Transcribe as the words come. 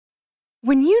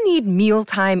When you need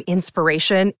mealtime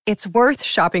inspiration, it's worth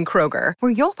shopping Kroger,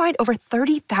 where you'll find over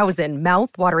 30,000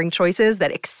 mouth-watering choices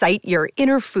that excite your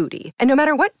inner foodie. And no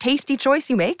matter what tasty choice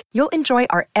you make, you'll enjoy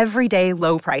our everyday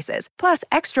low prices, plus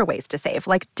extra ways to save,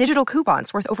 like digital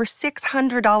coupons worth over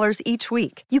 $600 each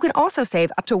week. You can also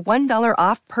save up to $1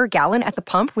 off per gallon at the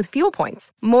pump with fuel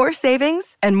points. More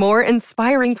savings and more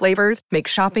inspiring flavors make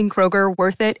shopping Kroger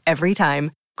worth it every time.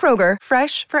 Kroger,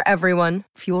 fresh for everyone.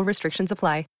 Fuel restrictions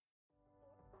apply.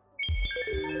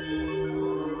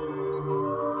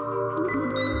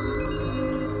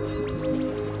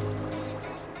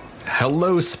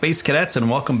 Hello, Space Cadets, and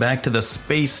welcome back to the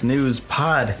Space News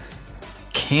Pod.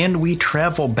 Can we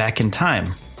travel back in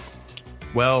time?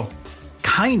 Well,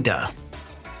 kinda.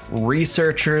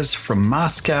 Researchers from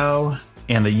Moscow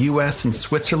and the US and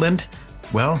Switzerland,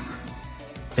 well,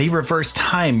 they reverse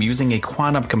time using a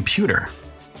quantum computer.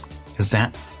 Is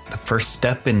that the first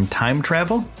step in time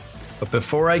travel? But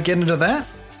before I get into that,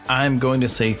 I'm going to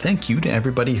say thank you to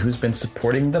everybody who's been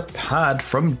supporting the pod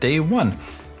from day one.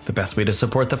 The best way to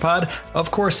support the pod, of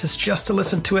course, is just to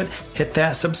listen to it, hit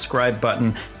that subscribe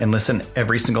button, and listen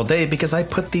every single day because I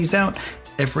put these out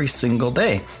every single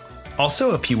day.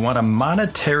 Also, if you want to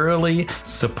monetarily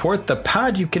support the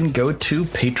pod, you can go to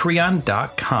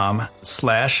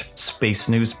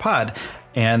patreon.com/spacenewspod,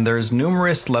 and there's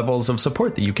numerous levels of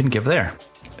support that you can give there.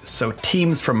 So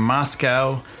teams from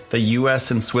Moscow, the US,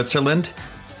 and Switzerland,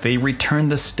 they return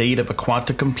the state of a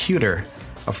quantum computer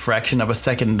a fraction of a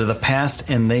second into the past,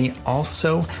 and they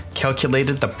also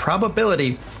calculated the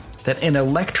probability that an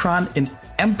electron in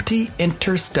empty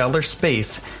interstellar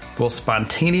space will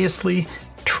spontaneously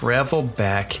travel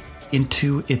back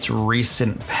into its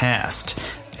recent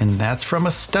past. And that's from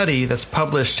a study that's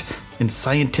published in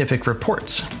Scientific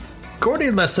Reports.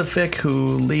 Gordy Lesovic,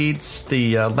 who leads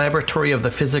the Laboratory of the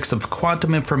Physics of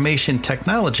Quantum Information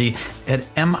Technology at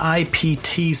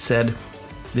MIPT, said,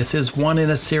 "This is one in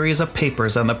a series of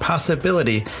papers on the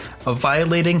possibility of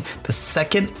violating the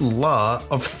second law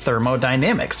of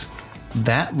thermodynamics.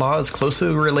 That law is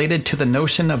closely related to the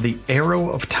notion of the arrow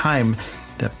of time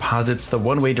that posits the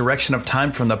one-way direction of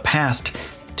time from the past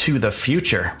to the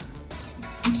future."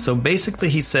 So basically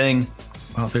he's saying,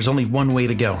 well, there's only one way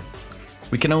to go.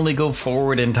 We can only go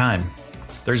forward in time.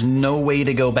 There's no way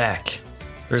to go back.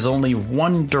 There's only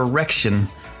one direction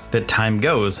that time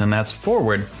goes, and that's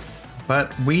forward.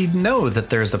 But we know that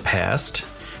there's a past.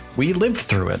 We lived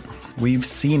through it. We've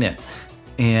seen it.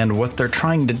 And what they're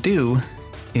trying to do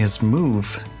is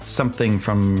move something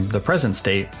from the present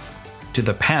state to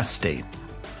the past state.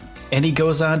 And he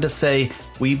goes on to say,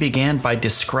 "We began by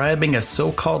describing a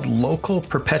so-called local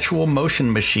perpetual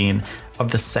motion machine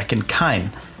of the second kind.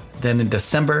 Then in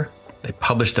December, they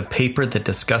published a paper that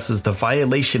discusses the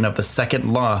violation of the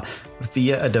second law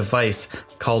via a device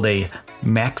called a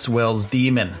Maxwell's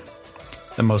Demon.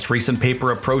 The most recent paper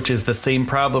approaches the same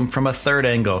problem from a third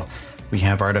angle. We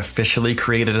have artificially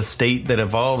created a state that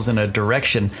evolves in a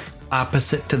direction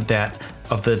opposite to that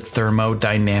of the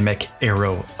thermodynamic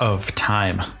arrow of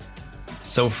time."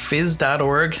 So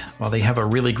phys.org, well, they have a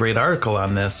really great article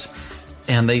on this,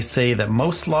 and they say that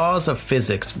most laws of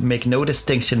physics make no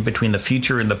distinction between the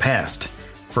future and the past.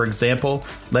 For example,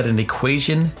 let an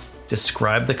equation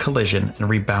describe the collision and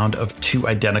rebound of two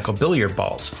identical billiard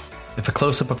balls. If a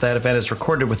close-up of that event is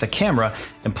recorded with a camera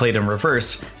and played in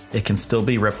reverse, it can still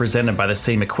be represented by the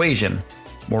same equation.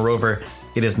 Moreover,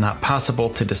 it is not possible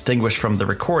to distinguish from the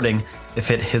recording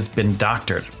if it has been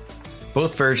doctored.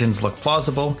 Both versions look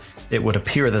plausible. It would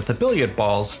appear that the billiard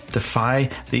balls defy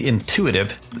the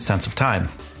intuitive sense of time.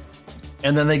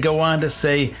 And then they go on to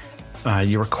say,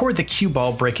 you record the cue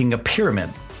ball breaking a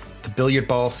pyramid, the billiard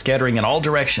ball scattering in all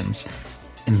directions.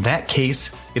 In that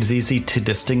case, it is easy to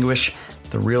distinguish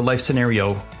the real-life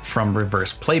scenario from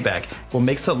reverse playback. What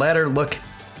makes the latter look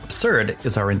absurd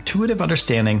is our intuitive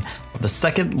understanding of the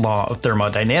second law of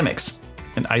thermodynamics.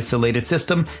 An isolated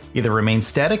system either remains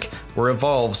static or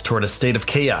evolves toward a state of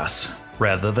chaos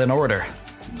rather than order.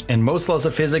 And most laws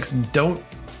of physics don't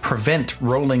prevent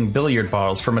rolling billiard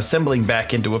balls from assembling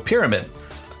back into a pyramid,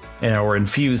 or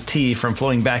infused tea from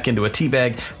flowing back into a tea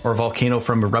bag, or a volcano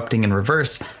from erupting in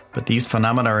reverse. But these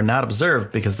phenomena are not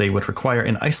observed because they would require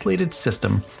an isolated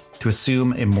system to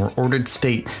assume a more ordered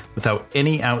state without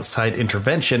any outside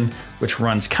intervention, which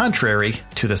runs contrary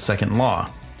to the second law.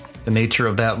 The nature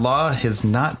of that law has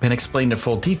not been explained in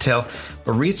full detail,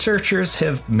 but researchers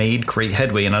have made great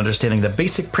headway in understanding the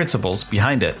basic principles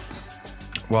behind it.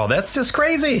 Well, that's just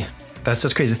crazy. That's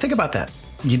just crazy. Think about that.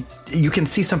 You can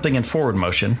see something in forward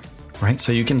motion, right?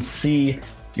 So you can see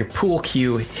your pool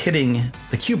cue hitting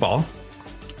the cue ball,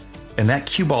 and that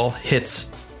cue ball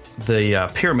hits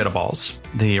the pyramid of balls,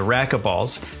 the rack of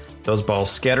balls. Those balls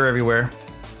scatter everywhere,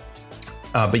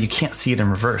 but you can't see it in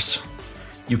reverse.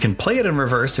 You can play it in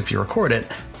reverse if you record it,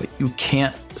 but you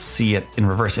can't see it in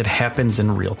reverse. It happens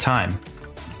in real time.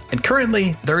 And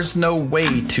currently, there's no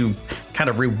way to kind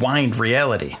of rewind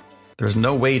reality. There's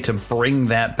no way to bring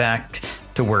that back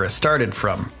to where it started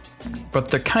from. But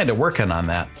they're kind of working on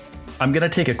that. I'm going to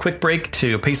take a quick break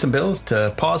to pay some bills,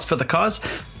 to pause for the cause.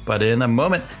 But in a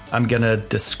moment, I'm going to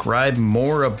describe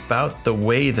more about the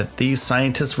way that these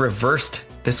scientists reversed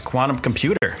this quantum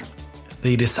computer.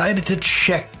 They decided to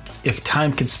check if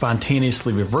time could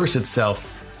spontaneously reverse itself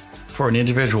for an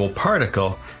individual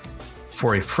particle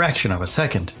for a fraction of a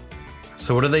second.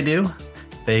 So what do?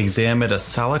 They examined a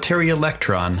solitary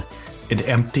electron in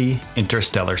empty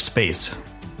interstellar space.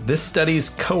 This study's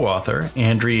co-author,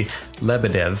 Andrei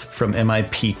Lebedev from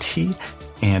MIT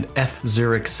and Eth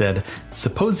Zurich said,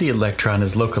 "Suppose the electron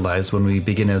is localized when we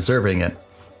begin observing it.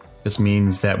 This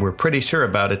means that we're pretty sure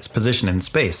about its position in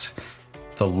space.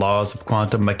 The laws of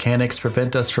quantum mechanics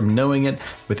prevent us from knowing it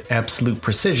with absolute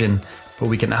precision, but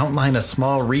we can outline a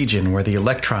small region where the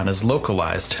electron is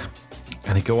localized."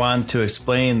 And I go on to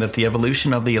explain that the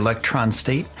evolution of the electron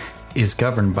state is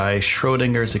governed by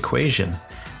Schrödinger's equation,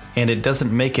 and it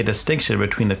doesn't make a distinction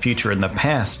between the future and the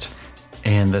past,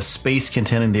 and the space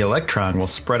containing the electron will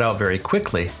spread out very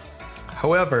quickly.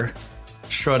 However,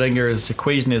 Schrödinger's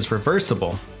equation is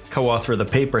reversible. Co-author of the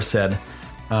paper said,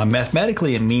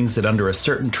 mathematically it means that under a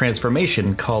certain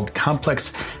transformation called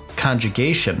complex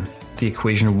conjugation, the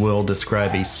equation will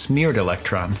describe a smeared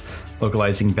electron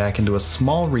localizing back into a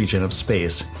small region of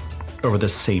space over the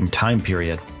same time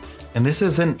period. And this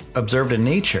isn't observed in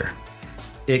nature.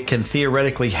 It can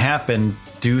theoretically happen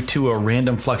due to a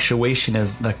random fluctuation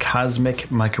as the cosmic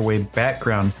microwave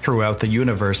background throughout the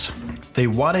universe. They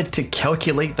wanted to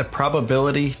calculate the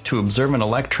probability to observe an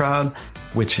electron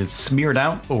which is smeared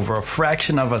out over a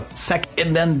fraction of a second,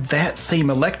 and then that same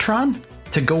electron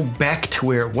to go back to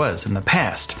where it was in the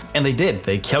past. And they did.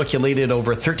 They calculated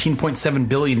over 13.7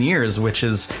 billion years, which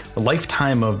is the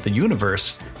lifetime of the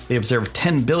universe. They observed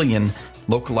 10 billion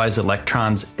localized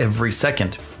electrons every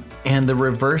second. And the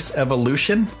reverse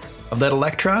evolution of that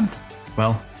electron,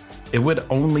 well, it would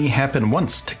only happen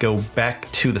once to go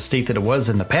back to the state that it was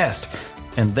in the past.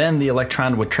 And then the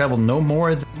electron would travel no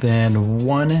more than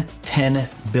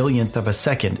 1/10 of a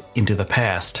second into the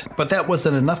past. But that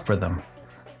wasn't enough for them.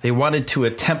 They wanted to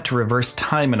attempt to reverse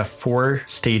time in a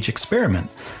 4-stage experiment.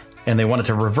 And they wanted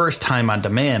to reverse time on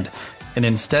demand. And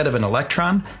instead of an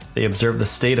electron, they observed the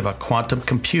state of a quantum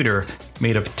computer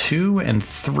made of 2 and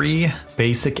 3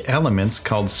 basic elements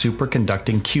called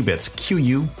superconducting qubits,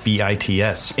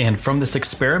 QUBITS. And from this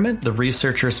experiment, the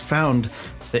researchers found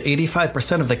that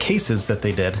 85% of the cases that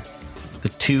they did, the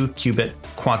 2-qubit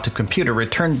quantum computer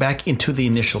returned back into the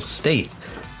initial state.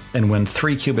 And when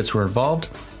 3 qubits were involved,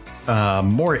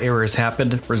 more errors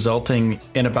happened, resulting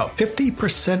in about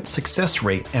 50% success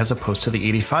rate as opposed to the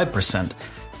 85%.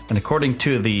 And according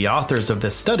to the authors of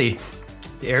this study,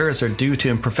 the errors are due to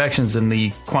imperfections in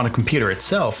the quantum computer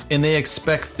itself, and they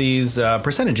expect these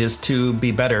percentages to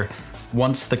be better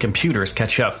once the computers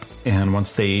catch up and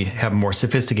once they have more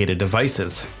sophisticated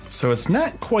devices. So it's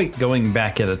not quite going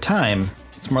back at a time,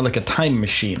 it's more like a time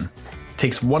machine. It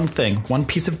takes one thing, one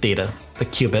piece of data, the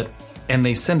qubit, and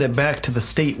they send it back to the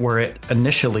state where it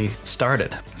initially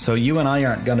started. So you and I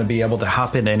aren't going to be able to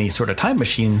hop into any sort of time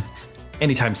machine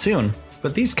anytime soon.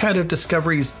 But these kind of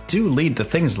discoveries do lead to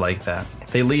things like that.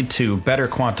 They lead to better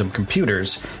quantum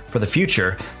computers for the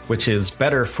future, which is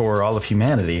better for all of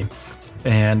humanity.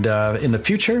 And in the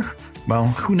future, well,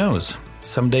 who knows?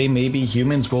 Someday maybe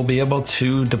humans will be able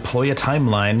to deploy a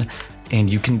timeline and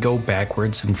you can go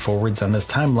backwards and forwards on this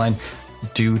timeline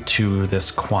due to this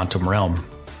quantum realm.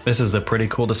 This is a pretty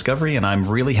cool discovery, and I'm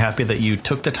really happy that you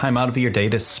took the time out of your day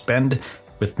to spend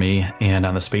with me and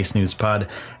on the Space News Pod.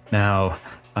 Now,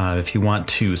 if you want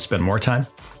to spend more time,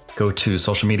 go to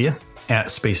social media at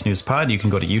Space News Pod. You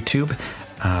can go to YouTube,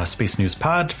 Space News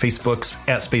Pod, Facebook's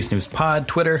at Space News Pod,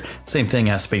 Twitter, same thing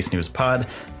at Space News Pod,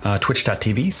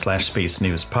 twitch.tv/Space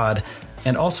News Pod.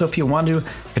 And also, if you want to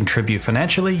contribute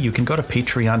financially, you can go to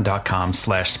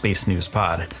patreon.com/Space News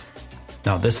Pod.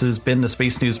 Now, this has been the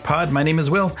Space News Pod. My name is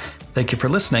Will. Thank you for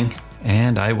listening,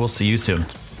 and I will see you soon.